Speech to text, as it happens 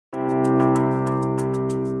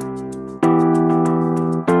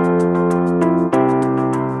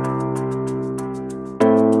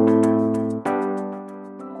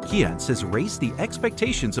Keyence has raised the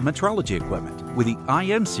expectations of metrology equipment with the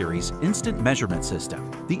IM series Instant Measurement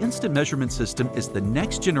System. The Instant Measurement System is the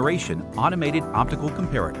next generation automated optical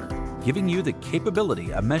comparator, giving you the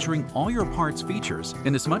capability of measuring all your parts' features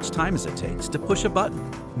in as much time as it takes to push a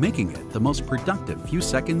button, making it the most productive few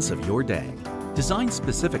seconds of your day. Designed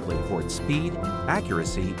specifically for its speed,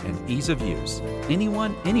 accuracy, and ease of use,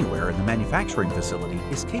 anyone, anywhere in the manufacturing facility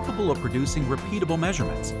is capable of producing repeatable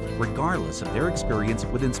measurements, regardless of their experience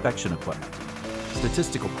with inspection equipment.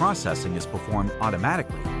 Statistical processing is performed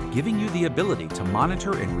automatically, giving you the ability to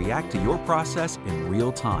monitor and react to your process in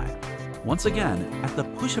real time. Once again, at the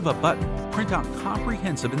push of a button, print out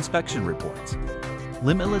comprehensive inspection reports.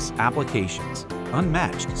 Limitless applications,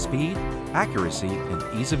 unmatched speed, accuracy, and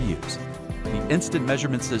ease of use. The Instant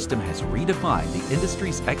Measurement System has redefined the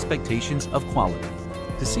industry's expectations of quality.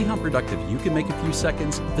 To see how productive you can make a few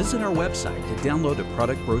seconds, visit our website to download a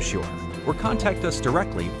product brochure or contact us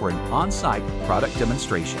directly for an on-site product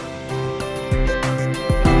demonstration.